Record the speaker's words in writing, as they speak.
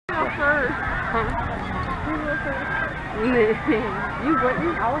first. Huh? You go first. You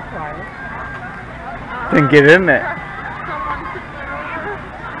wouldn't? I would try it. Then get in it. Someone took it over.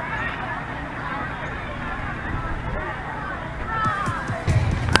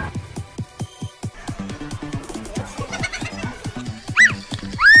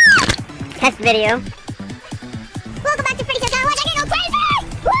 Test video. Welcome back to Pretty Show Time. Watch, I can go crazy!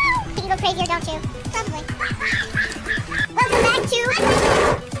 Woo! You can go crazier, don't you? Probably. Welcome back to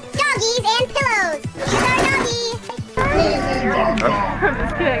Doggies and Pillows. Here's our doggy. I'm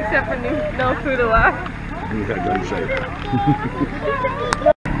just kidding, except for no food allowed. You gotta go and say that.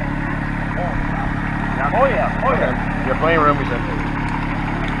 Oh yeah, oh yeah. Your playing room is empty.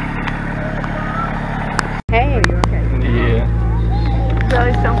 Hey, are you okay? Yeah.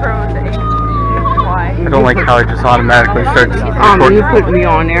 Jelly Stumper with the H. Why? I don't like how it just automatically starts You recording. put me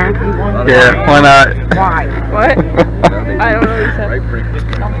on there. Yeah, why not? Why? What? I don't know what you said.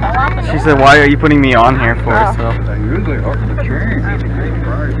 She said, why are you putting me on here for? Oh. So. I usually hook the chain. It's a great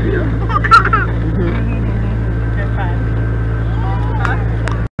prize here.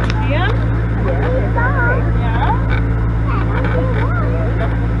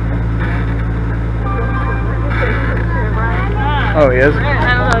 Oh, he is? I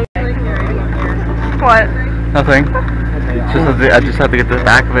don't know. What? Nothing. I just have to get to the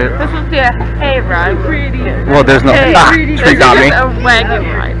back of it. This was the hay ride. Well, there's no. Hey, Tree got me. This is a wagon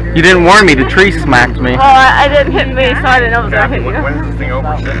ride. You didn't warn me. The tree smacked me. Well, I didn't hit me, so I didn't know it was going to hit you. When's this thing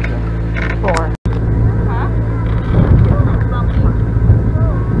over? 6? 4.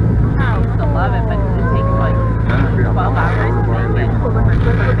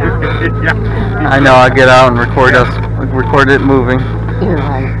 I know. I'll get out and record us. Record it moving. You're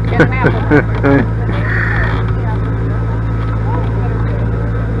right.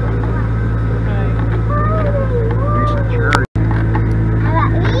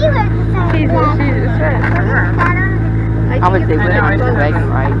 I would say we're on the wagon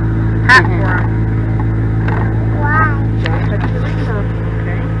ride.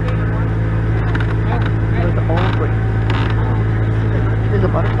 There's a whole break. There's a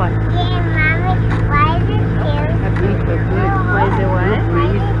butterfly. Yeah, Mommy, why is it scary? Why is it what?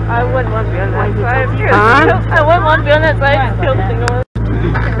 I wouldn't want to be on that side. Huh? I wouldn't want to be on that side. Just kill the thing over.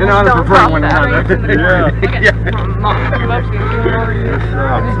 You know, Don't prefer pop when that.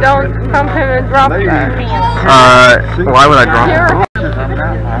 Just don't pump him and drop that. Why would I drop it?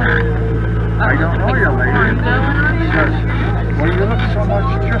 I don't know you, lady. Because, well, you look so much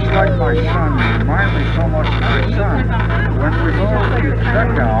just like my son. You remind me so much of my son. When we go to the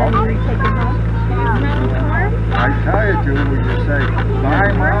checkout, I tell you, Julie, when you say,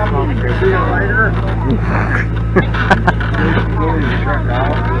 bye, Mom, see you later. Go to the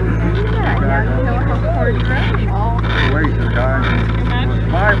checkout. Wait, the guy goes,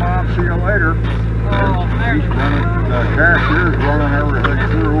 bye, Mom, see you later. He's running, the cashier's running everything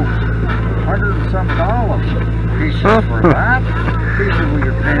through. $100 and some. He said, for that? He said, well,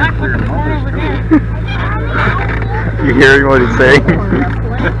 you're paying for your mother's too. You hearing what he's saying?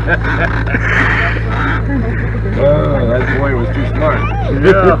 Oh, that boy was too smart.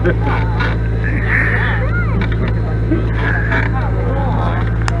 Yeah.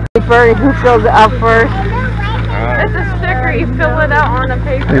 Bernie, who fills it out first? It's a sticker. You fill it out on a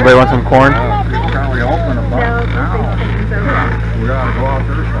paper. Anybody want some corn? Probably open a box now. We gotta go out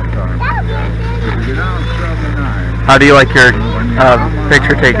there sometime. If we get down 79. How do you like your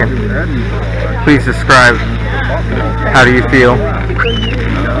picture taken? Please describe. How do you feel?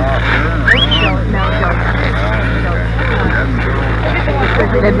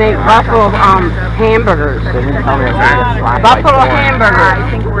 They make buffalo hamburgers. Buffalo hamburgers.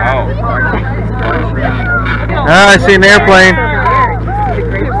 Ah, I see an airplane.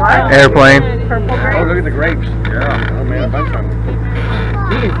 Airplane. Oh, look at the grapes. Yeah. Oh man, a bunch of them.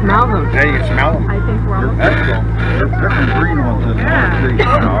 You can smell them. Yeah, you can smell them. That's cool. They're picking green ones in North Sea.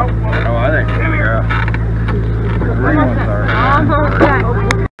 Oh, are they? Yeah. The green ones are.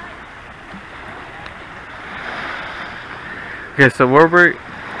 Okay, so where were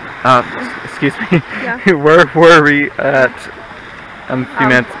excuse me. Yeah. Where were we at a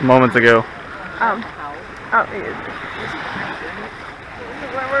few moments ago? Where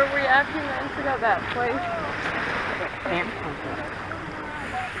were we at? You mentioned at that place.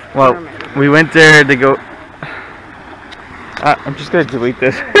 Well, we went there to go. I'm just gonna delete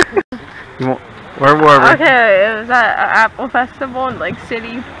this. Where were we? Okay, it was at Apple Festival in Lake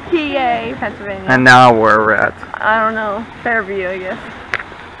City, PA, Pennsylvania. And now where we're at. I don't know, Fairview, I guess.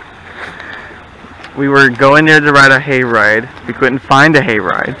 We were going there to ride a hayride. We couldn't find a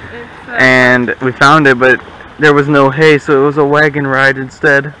hayride. It's And we found it, but there was no hay, so it was a wagon ride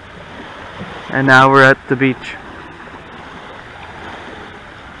instead. And now we're at the beach.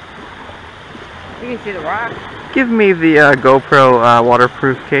 You can see the rock. Give me the GoPro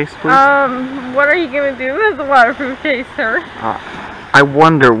waterproof case, please. What are you gonna do with the waterproof case, sir? I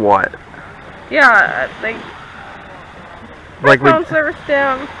wonder what. Yeah, Like phone service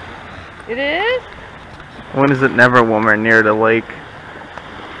down. It is? when is it never when we're near the lake?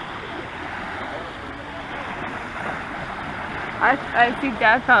 I think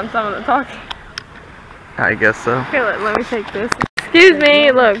Dad found someone to talk to. I guess so. Okay, let me take this. Excuse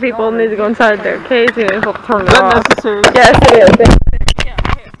me, look, people need to go inside their cage and they're supposed to turn it off. necessary? Yes, it is.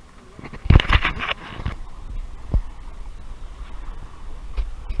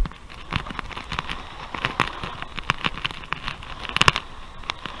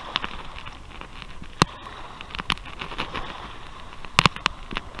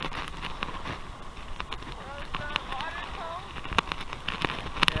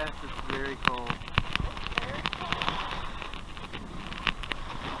 Yes, it's very cold.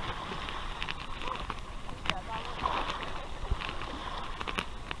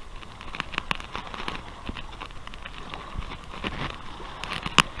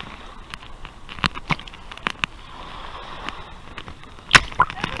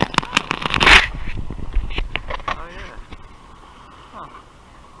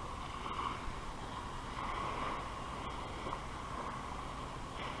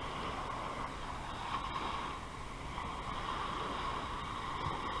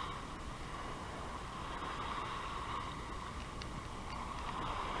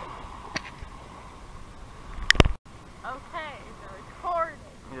 Okay, so recording.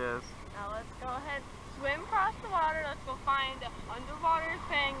 Yes. Now let's go ahead, swim across the water. Let's go find an underwater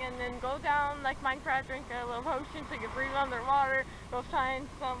thing and then go down like Minecraft, drink a little potion so you can breathe underwater. Go find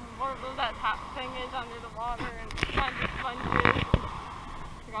some, what are those that top thing is under the water and find the sponges.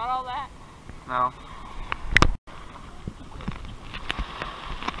 You got all that? No.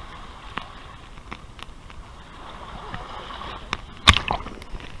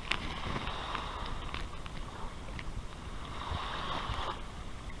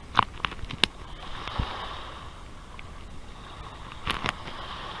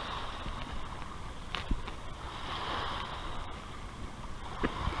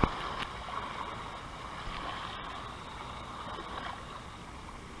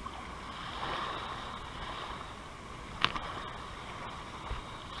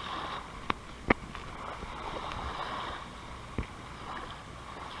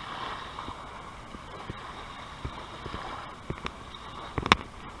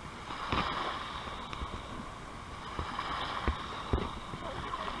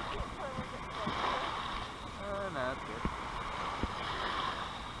 That's good.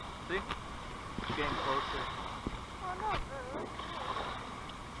 See? It's getting closer. Oh, no,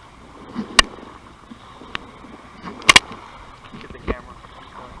 Get the camera.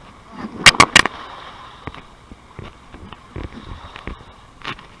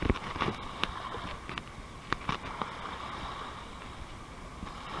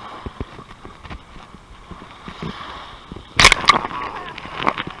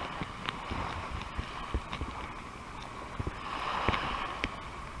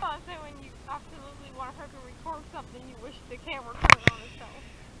 when you absolutely want her to record something, you wish the camera turned on itself.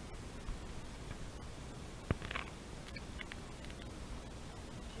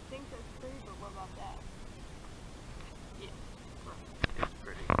 She thinks that's pretty, but what about that? Yeah, it's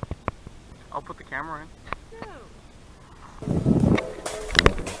pretty. I'll put the camera in. No.